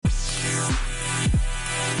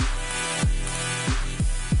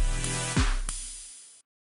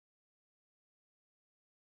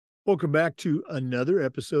Welcome back to another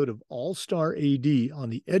episode of All-Star AD on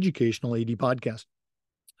the Educational AD Podcast.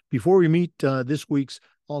 Before we meet this week's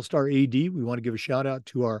All-Star AD, we want to give a shout out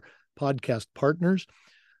to our podcast partners,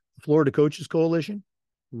 the Florida Coaches Coalition,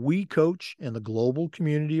 We Coach, and the Global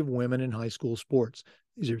Community of Women in High School Sports.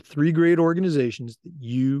 These are three great organizations that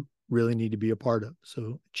you really need to be a part of.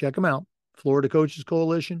 So check them out, Florida Coaches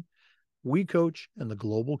Coalition, We Coach, and the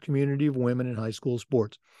Global Community of Women in High School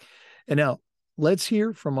Sports. And now, let's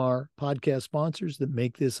hear from our podcast sponsors that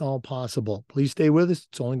make this all possible. Please stay with us.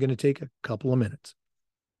 It's only going to take a couple of minutes.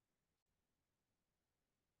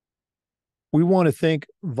 We want to thank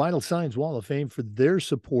Vital Signs Wall of Fame for their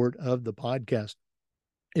support of the podcast.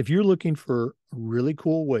 If you're looking for a really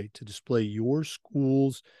cool way to display your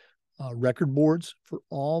school's record boards for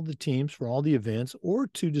all the teams, for all the events, or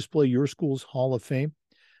to display your school's Hall of Fame,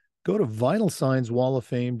 go to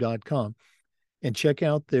vitalsignswalloffame.com and check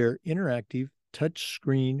out their interactive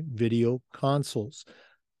touchscreen video consoles.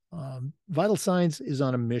 Vital Signs is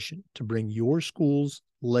on a mission to bring your school's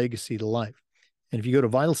legacy to life. And if you go to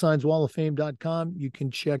vitalsignswalloffame.com, you can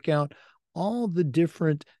check out all the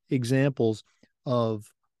different examples of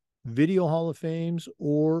video Hall of Fames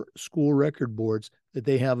or school record boards that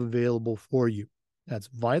they have available for you. That's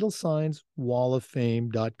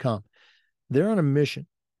vitalsignswalloffame.com. They're on a mission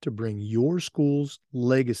to bring your school's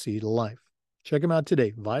legacy to life. Check them out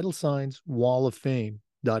today,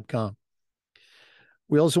 vitalsignswalloffame.com.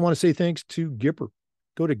 We also want to say thanks to Gipper.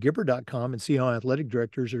 Go to Gipper.com and see how athletic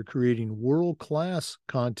directors are creating world-class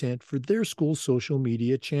content for their school's social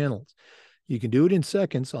media channels. You can do it in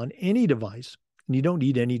seconds on any device, and you don't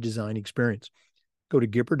need any design experience. Go to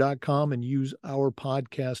Gipper.com and use our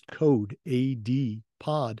podcast code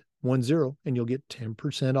ADPOD10, and you'll get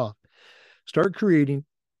 10% off. Start creating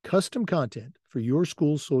custom content for your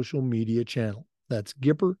school's social media channel. That's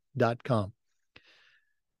Gipper.com.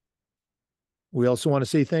 We also want to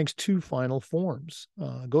say thanks to Final Forms.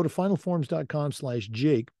 Go to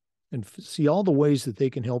finalforms.com/Jake and see all the ways that they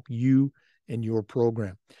can help you and your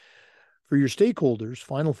program. For your stakeholders,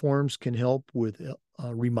 Final Forms can help with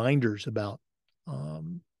reminders about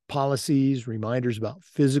policies, reminders about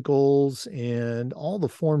physicals, and all the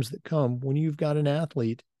forms that come when you've got an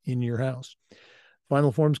athlete in your house.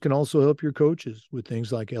 Final Forms can also help your coaches with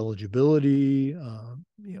things like eligibility,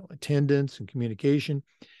 attendance, and communication.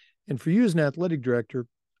 And for you as an athletic director,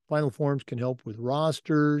 Final Forms can help with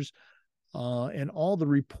rosters and all the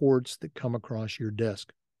reports that come across your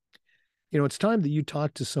desk. It's time that you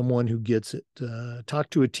talk to someone who gets it. Talk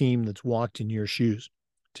to a team that's walked in your shoes.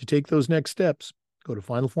 To take those next steps, go to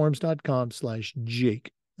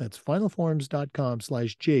finalforms.com/Jake. That's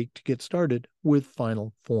finalforms.com/Jake to get started with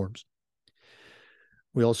Final Forms.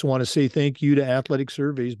 We also want to say thank you to Athletic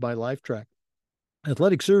Surveys by LifeTrack.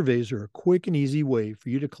 Athletic surveys are a quick and easy way for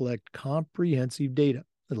you to collect comprehensive data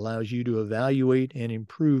that allows you to evaluate and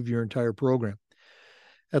improve your entire program.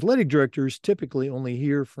 Athletic directors typically only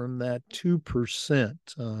hear from that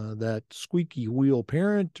 2%, that squeaky wheel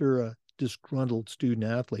parent or a disgruntled student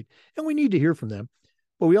athlete. And we need to hear from them.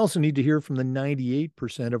 But we also need to hear from the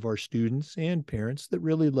 98% of our students and parents that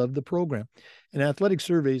really love the program. And athletic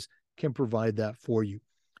surveys can provide that for you.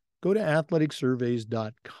 Go to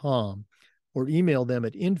athleticsurveys.com or email them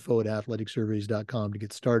at info@athleticsurveys.com to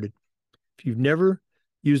get started. If you've never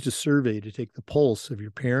used a survey to take the pulse of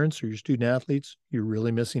your parents or your student athletes, you're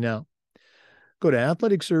really missing out. Go to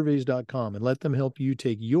athleticsurveys.com and let them help you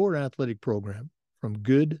take your athletic program from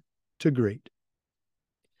good to great.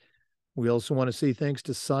 We also want to say thanks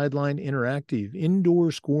to Sideline Interactive,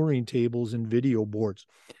 indoor scoring tables and video boards.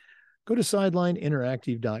 Go to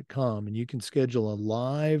sidelineinteractive.com and you can schedule a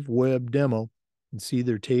live web demo and see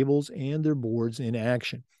their tables and their boards in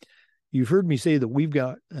action. You've heard me say that we've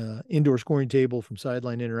got an indoor scoring table from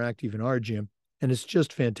Sideline Interactive in our gym, and it's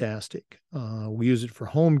just fantastic. We use it for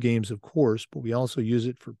home games, of course, but we also use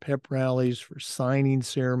it for pep rallies, for signing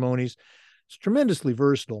ceremonies. It's tremendously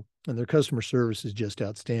versatile, and their customer service is just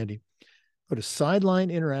outstanding. Go to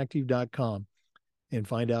sidelineinteractive.com and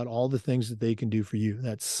find out all the things that they can do for you.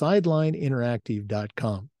 That's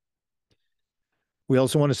sidelineinteractive.com. We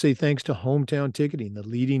also want to say thanks to Hometown Ticketing, the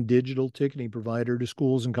leading digital ticketing provider to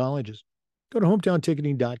schools and colleges. Go to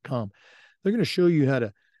hometownticketing.com. They're going to show you how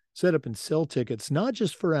to set up and sell tickets, not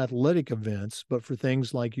just for athletic events, but for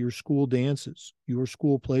things like your school dances, your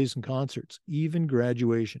school plays and concerts, even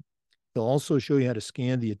graduation. They'll also show you how to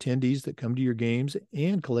scan the attendees that come to your games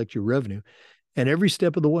and collect your revenue. And every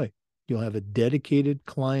step of the way, you'll have a dedicated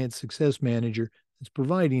client success manager that's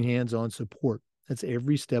providing hands-on support. That's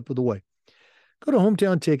every step of the way. Go to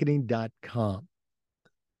hometownticketing.com.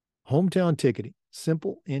 Hometown Ticketing,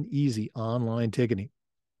 simple and easy online ticketing.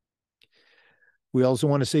 We also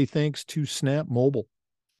want to say thanks to Snap Mobile.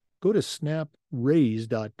 Go to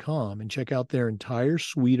snapraise.com and check out their entire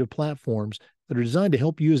suite of platforms that are designed to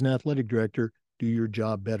help you as an athletic director do your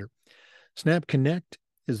job better. Snap Connect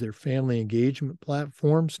is their family engagement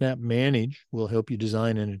platform. Snap Manage will help you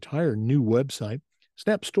design an entire new website.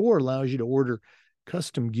 Snap Store allows you to order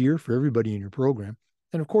custom gear for everybody in your program.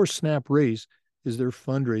 And of course, Snap Raise is their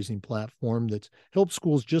fundraising platform that's helped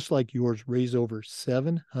schools just like yours raise over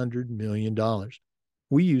 $700 million.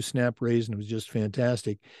 We use Snap Raise and it was just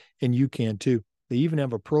fantastic, and you can too. They even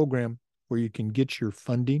have a program where you can get your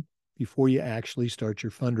funding before you actually start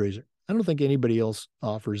your fundraiser. I don't think anybody else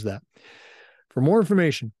offers that. For more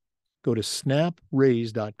information, go to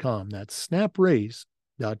snapraise.com. That's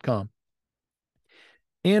snapraise.com.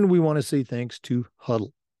 And we want to say thanks to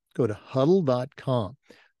Huddle. Go to huddle.com.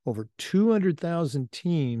 Over 200,000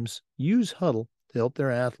 teams use Huddle to help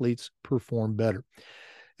their athletes perform better.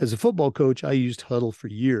 As a football coach, I used Huddle for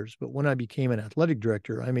years, but when I became an athletic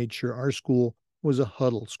director, I made sure our school was a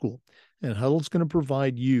Huddle school. And Huddle's going to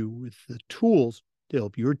provide you with the tools to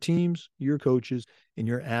help your teams, your coaches, and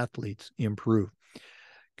your athletes improve.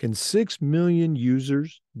 Can 6 million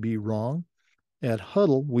users be wrong? At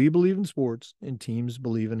Huddle, we believe in sports and teams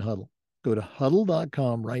believe in Huddle. Go to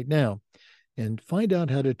huddle.com right now and find out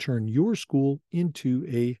how to turn your school into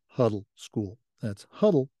a Huddle school. That's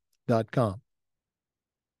huddle.com.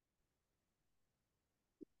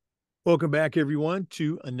 Welcome back, everyone,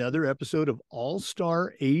 to another episode of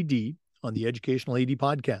All-Star AD on the Educational AD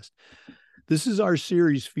Podcast. This is our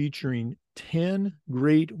series featuring 10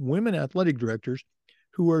 great women athletic directors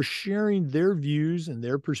who are sharing their views and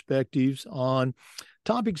their perspectives on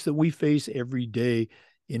topics that we face every day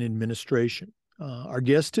in administration. Our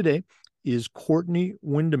guest today is Courtnay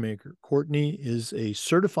Windemaker. Courtnay is a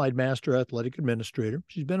certified master athletic administrator.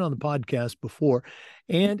 She's been on the podcast before,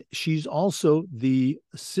 and she's also the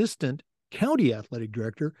assistant county athletic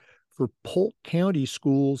director for Polk County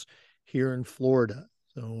Schools here in Florida.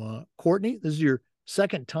 So, Courtnay, this is your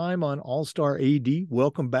second time on All-Star AD.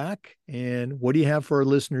 Welcome back. And what do you have for our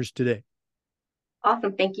listeners today?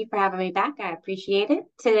 Awesome. Thank you for having me back. I appreciate it.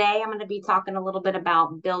 Today, I'm going to be talking a little bit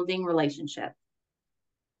about building relationships.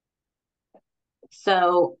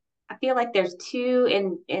 So I feel like there's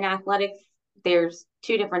in athletics, there's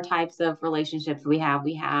two different types of relationships we have.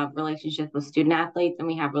 We have relationships with student athletes and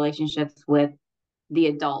we have relationships with the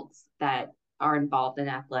adults that are involved in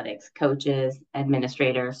athletics, coaches,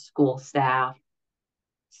 administrators, school staff.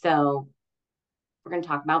 So we're going to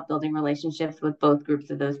talk about building relationships with both groups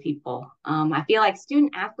of those people. I feel like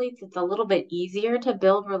student athletes, it's a little bit easier to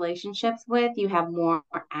build relationships with. You have more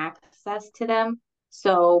access to them.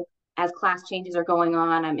 So as class changes are going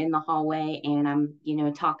on, I'm in the hallway and I'm,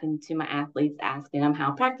 talking to my athletes, asking them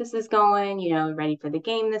how practice is going, ready for the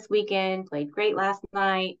game this weekend, played great last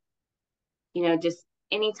night. Just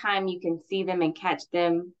anytime you can see them and catch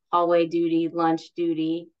them, hallway duty, lunch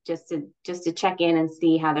duty, just to check in and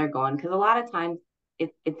see how they're going. Because a lot of times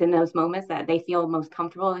it's in those moments that they feel most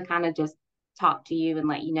comfortable to kind of just talk to you and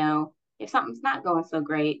let you know if something's not going so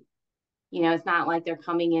great. It's not like they're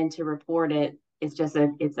coming in to report it. It's just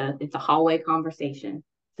it's a hallway conversation.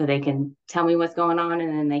 So they can tell me what's going on and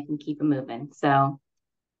then they can keep it moving. So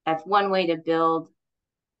that's one way to build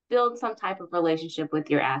some type of relationship with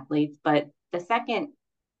your athletes. But the second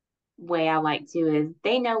way I like to is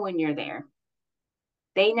they know when you're there.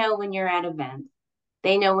 They know when you're at events.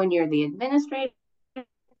 They know when you're the administrator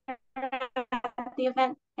at the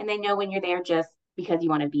event, and they know when you're there just because you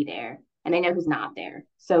want to be there, and they know who's not there.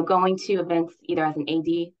 So going to events either as an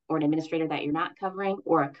AD or an administrator that you're not covering,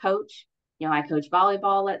 or a coach. I coach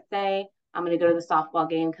volleyball, let's say. I'm going to go to the softball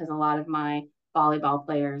game because a lot of my volleyball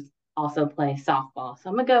players also play softball. So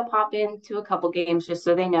I'm going to go pop into a couple games just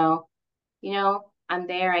so they know, I'm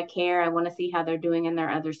there, I care, I want to see how they're doing in their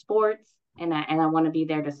other sports, and I want to be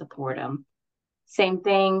there to support them. Same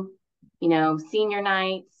thing, senior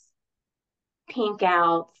nights, pink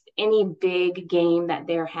outs, any big game that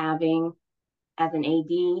they're having as an AD,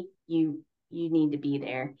 you need to be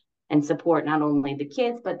there and support not only the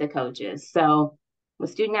kids, but the coaches. So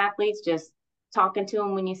with student athletes, just talking to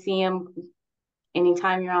them when you see them,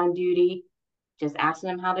 anytime you're on duty, just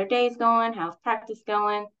asking them how their day's going, how's practice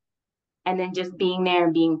going, and then just being there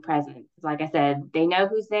and being present. Like I said, they know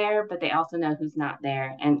who's there, but they also know who's not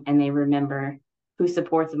there, and they remember who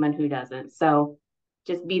supports them and who doesn't. So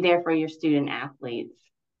just be there for your student athletes.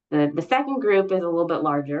 The second group is a little bit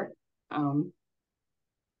larger.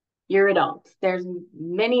 Your adults. There's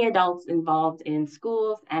many adults involved in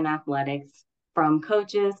schools and athletics, from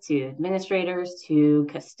coaches to administrators to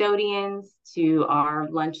custodians to our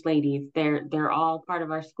lunch ladies. They're all part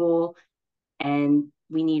of our school, and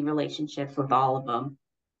we need relationships with all of them.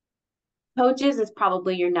 Coaches is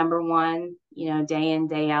probably your number one, day in,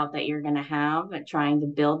 day out that you're going to have at trying to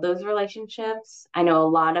build those relationships. I know a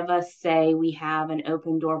lot of us say we have an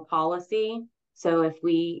open door policy. So if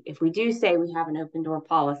we do say we have an open door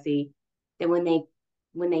policy, then when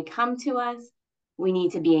they come to us, we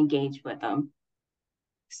need to be engaged with them.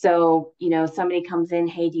 So, somebody comes in,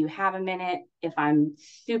 hey, do you have a minute? If I'm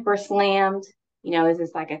super slammed, is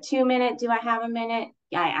this like a 2 minute? Do I have a minute?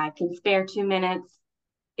 I can spare 2 minutes.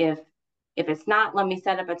 If it's not, let me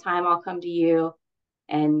set up a time. I'll come to you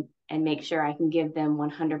and make sure I can give them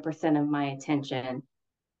 100% of my attention.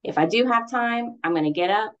 If I do have time, I'm going to get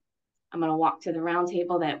up. I'm going to walk to the round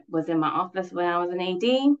table that was in my office when I was an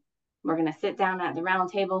AD. We're going to sit down at the round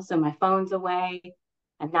table so my phone's away.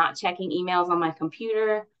 I'm not checking emails on my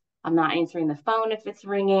computer. I'm not answering the phone if it's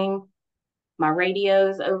ringing. My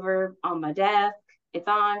radio's over on my desk. It's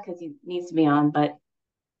on because it needs to be on, but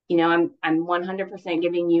I'm 100%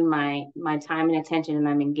 giving you my time and attention, and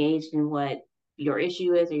I'm engaged in what your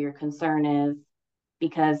issue is or your concern is,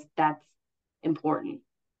 because that's important.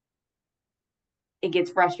 It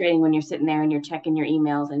gets frustrating when you're sitting there and you're checking your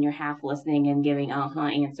emails and you're half listening and giving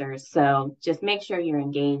answers. So just make sure you're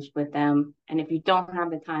engaged with them. And if you don't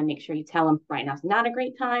have the time, make sure you tell them right now it's not a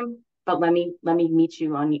great time, but let me meet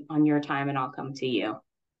you on your time and I'll come to you.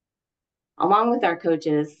 Along with our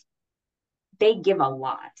coaches, they give a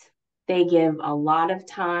lot. They give a lot of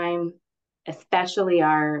time, especially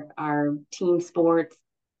our team sports.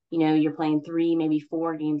 You're playing 3, maybe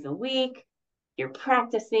 4 games a week. You're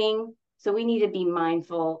practicing. So we need to be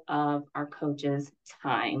mindful of our coaches'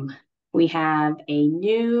 time. We have a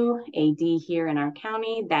new AD here in our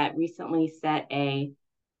county that recently set they're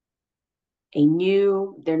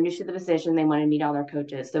new to the position. They want to meet all their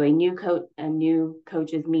coaches. So a new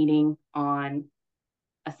coaches meeting on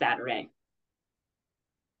a Saturday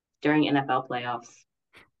during NFL playoffs.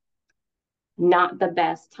 Not the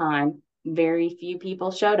best time. Very few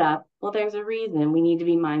people showed up. Well, there's a reason. We need to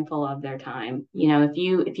be mindful of their time. If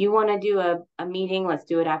you want to do a meeting, let's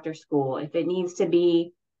do it after school. If it needs to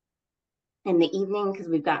be in the evening, because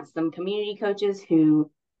we've got some community coaches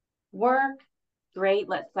who work, great.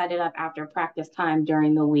 Let's set it up after practice time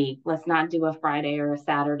during the week. Let's not do a Friday or a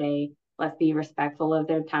Saturday. Let's be respectful of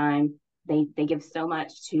their time. They give so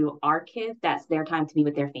much to our kids. That's their time to be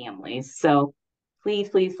with their families. So please,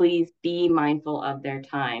 please, please be mindful of their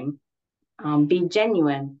time. Be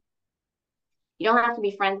genuine. You don't have to be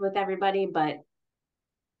friends with everybody, but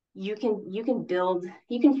you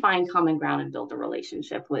can find common ground and build a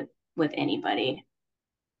relationship with anybody.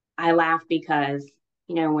 I laugh because,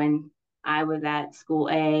 when I was at school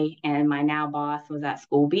A and my now boss was at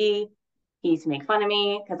school B, he used to make fun of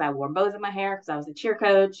me because I wore bows in my hair because I was a cheer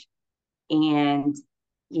coach. And,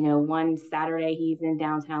 one Saturday he's in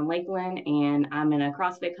downtown Lakeland and I'm in a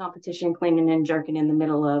CrossFit competition cleaning and jerking in the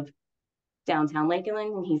middle of downtown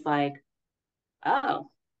Lakeland. And he's like, oh,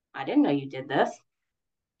 I didn't know you did this.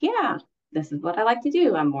 Yeah, this is what I like to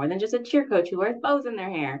do. I'm more than just a cheer coach who wears bows in their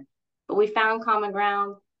hair. But we found common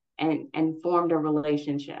ground and formed a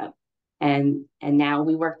relationship. And now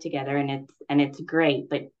we work together and it's great.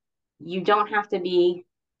 But you don't have to be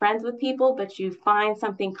friends with people, but you find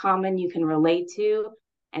something common you can relate to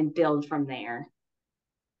and build from there.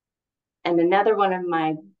 And another one of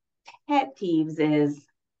my pet peeves is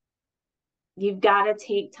you've got to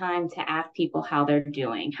take time to ask people how they're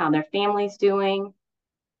doing, how their family's doing.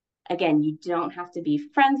 Again, you don't have to be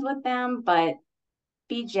friends with them, but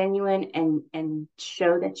be genuine and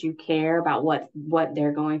show that you care about what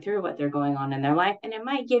they're going through, what they're going on in their life. And it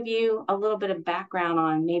might give you a little bit of background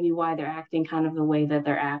on maybe why they're acting kind of the way that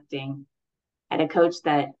they're acting. I had a coach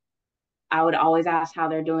that I would always ask how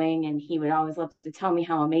they're doing, and he would always love to tell me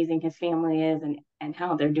how amazing his family is and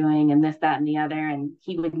how they're doing and this, that, and the other. And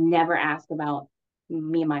he would never ask about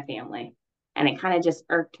me and my family. And it kind of just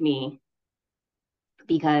irked me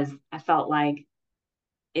because I felt like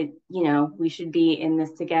we should be in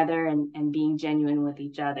this together and being genuine with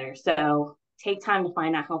each other. So take time to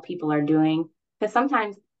find out how people are doing, because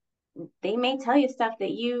sometimes they may tell you stuff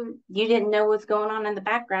that you didn't know what's going on in the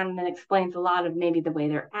background, and it explains a lot of maybe the way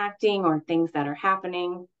they're acting or things that are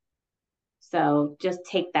happening. So just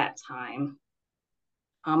take that time.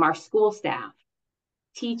 Our school staff,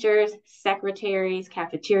 teachers, secretaries,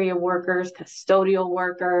 cafeteria workers, custodial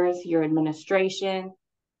workers, your administration,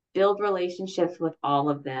 build relationships with all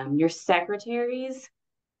of them. Your secretaries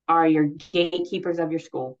are your gatekeepers of your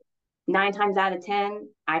school. 9 times out of 10,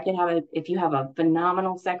 if you have a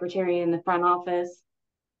phenomenal secretary in the front office,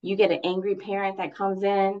 you get an angry parent that comes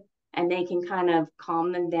in and they can kind of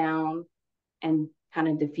calm them down and kind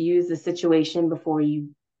of diffuse the situation before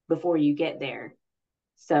you get there.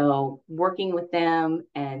 So working with them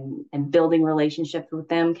and building relationships with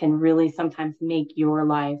them can really sometimes make your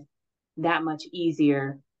life that much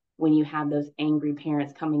easier when you have those angry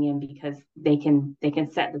parents coming in, because they can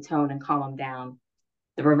set the tone and calm them down.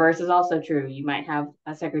 The reverse is also true. You might have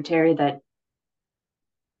a secretary that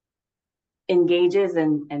engages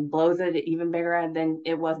and blows it even bigger than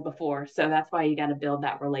it was before. So that's why you got to build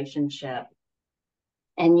that relationship.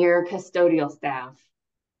 And your custodial staff.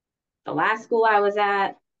 The last school I was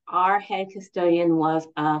at, our head custodian was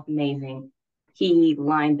amazing. He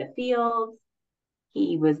lined the fields.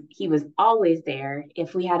 He was always there.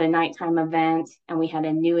 If we had a nighttime event and we had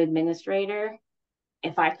a new administrator,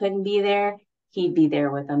 if I couldn't be there, he'd be there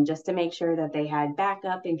with them just to make sure that they had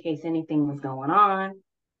backup in case anything was going on.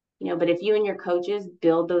 But if you and your coaches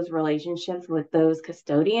build those relationships with those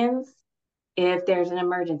custodians, if there's an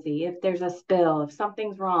emergency, if there's a spill, if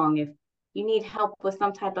something's wrong, if you need help with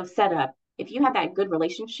some type of setup, if you have that good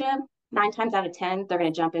relationship, 9 times out of 10, they're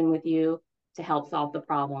going to jump in with you to help solve the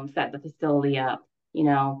problem, set the facility up. You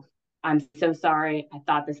know, I'm so sorry. I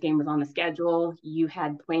thought this game was on the schedule. You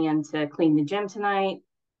had planned to clean the gym tonight.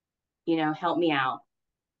 Help me out.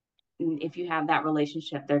 If you have that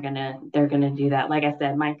relationship, they're gonna do that. Like I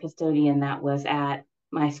said, my custodian that was at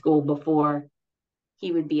my school before,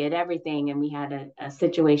 he would be at everything, and we had a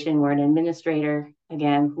situation where an administrator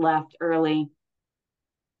again left early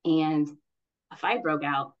and a fight broke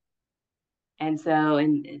out. And so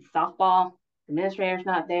in softball, administrator's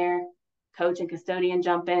not there, coach and custodian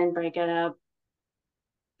jump in, break it up,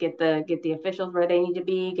 get the officials where they need to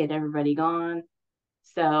be, get everybody gone.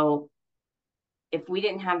 So if we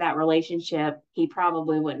didn't have that relationship, he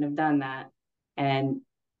probably wouldn't have done that and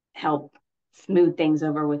help smooth things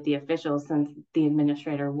over with the officials since the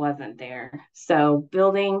administrator wasn't there. So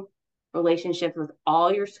building relationships with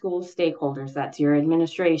all your school stakeholders, that's your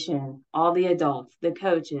administration, all the adults, the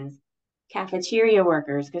coaches, cafeteria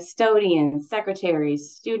workers, custodians,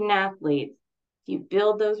 secretaries, student athletes. If you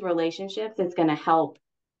build those relationships, it's going to help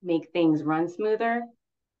make things run smoother,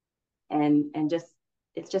 and just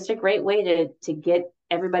it's just a great way to get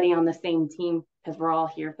everybody on the same team, because we're all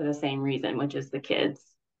here for the same reason, which is the kids.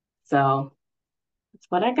 So that's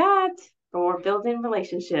what I got for building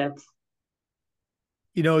relationships.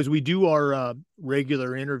 As we do our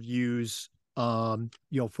regular interviews, for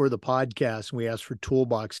the podcast, and we ask for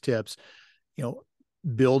toolbox tips,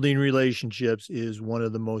 building relationships is one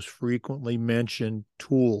of the most frequently mentioned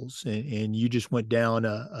tools. And you just went down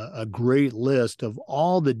a great list of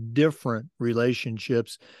all the different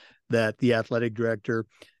relationships that the athletic director,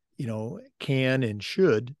 can and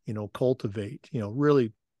should, cultivate.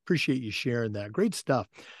 Really appreciate you sharing that. Great stuff.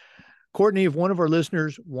 Courtnay, if one of our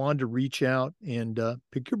listeners wanted to reach out and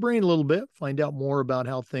pick your brain a little bit, find out more about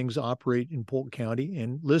how things operate in Polk County,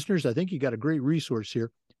 and listeners, I think you got a great resource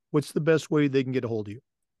here. What's the best way they can get a hold of you?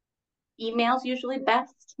 Email's usually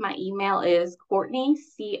best. My email is Courtnay,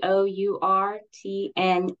 COURTNAY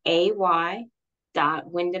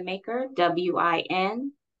 .Windemaker,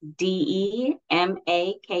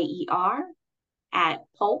 WINDEMAKER at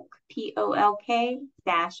Polk, POLK-FL.net.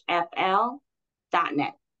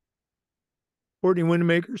 Courtnay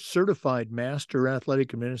Windemaker, certified master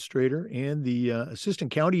athletic administrator and the assistant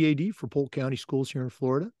county AD for Polk County Schools here in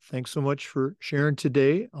Florida. Thanks so much for sharing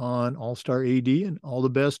today on All-Star AD, and all the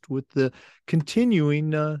best with the continuing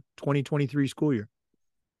 2023 school year.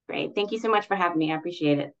 Great. Thank you so much for having me. I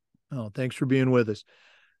appreciate it. Oh, thanks for being with us.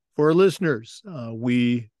 For our listeners,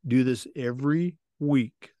 we do this every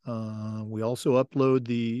week. We also upload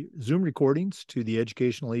the Zoom recordings to the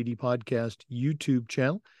Educational AD Podcast YouTube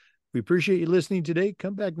channel. We appreciate you listening today.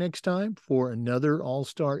 Come back next time for another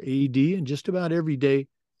All-Star AD, and just about every day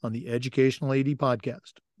on the Educational AD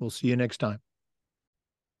Podcast. We'll see you next time.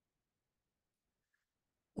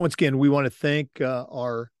 Once again, we want to thank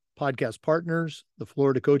our podcast partners, the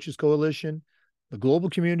Florida Coaches Coalition, the Global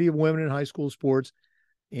Community of Women in High School Sports,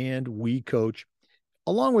 and We Coach,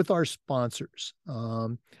 along with our sponsors.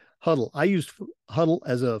 Huddle. I used Huddle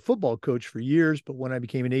as a football coach for years, but when I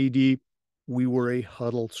became an AD, we were a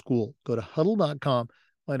Huddle school. Go to huddle.com,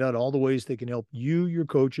 find out all the ways they can help you, your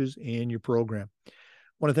coaches, and your program. I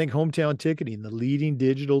want to thank Hometown Ticketing, the leading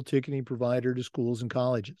digital ticketing provider to schools and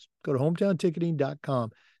colleges. Go to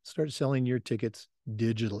hometownticketing.com, start selling your tickets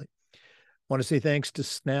digitally. I want to say thanks to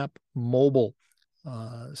Snap Mobile.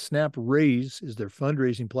 Snap Raise is their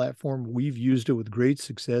fundraising platform. We've used it with great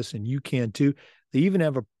success, and you can too. They even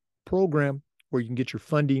have a program where you can get your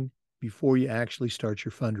funding before you actually start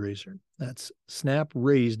your fundraiser. That's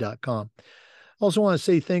snapraise.com. Also want to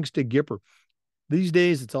say thanks to Gipper. These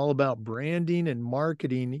days, it's all about branding and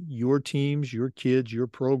marketing your teams, your kids, your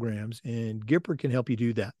programs, and Gipper can help you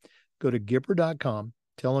do that. Go to Gipper.com,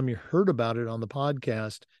 tell them you heard about it on the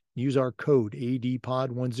podcast, use our code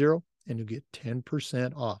ADPOD10, and you'll get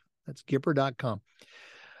 10% off. That's Gipper.com.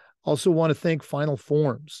 Also want to thank Final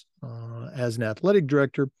Forms. As an athletic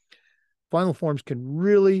director, Final Forms can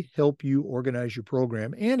really help you organize your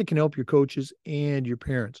program, and it can help your coaches and your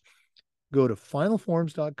parents. Go to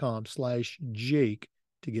finalforms.com/Jake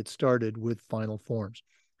to get started with Final Forms.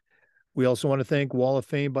 We also want to thank Wall of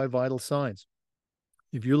Fame by Vital Signs.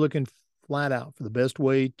 If you're looking flat out for the best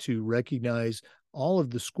way to recognize all of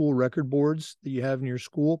the school record boards that you have in your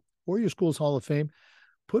school or your school's Hall of Fame,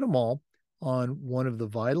 put them all on one of the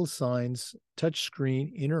Vital Signs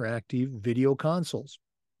touchscreen interactive video consoles.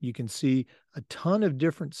 You can see a ton of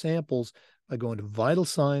different samples by going to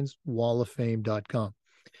vitalsignswalloffame.com.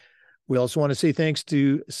 We also want to say thanks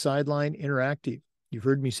to Sideline Interactive. You've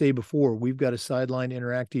heard me say before, we've got a Sideline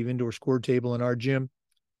Interactive indoor score table in our gym,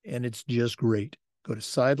 and it's just great. Go to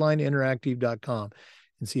sidelineinteractive.com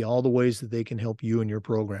and see all the ways that they can help you in your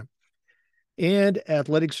program. And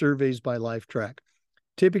Athletic Surveys by LifeTrack.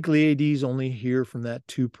 Typically, ADs only hear from that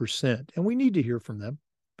 2%, and we need to hear from them,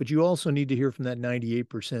 but you also need to hear from that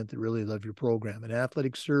 98% that really love your program, and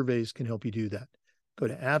Athletic Surveys can help you do that. Go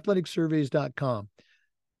to athleticsurveys.com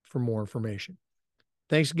for more information.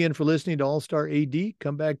 Thanks again for listening to All-Star AD.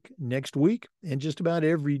 Come back next week and just about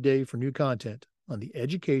every day for new content on the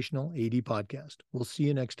Educational AD Podcast. We'll see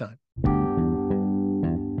you next time.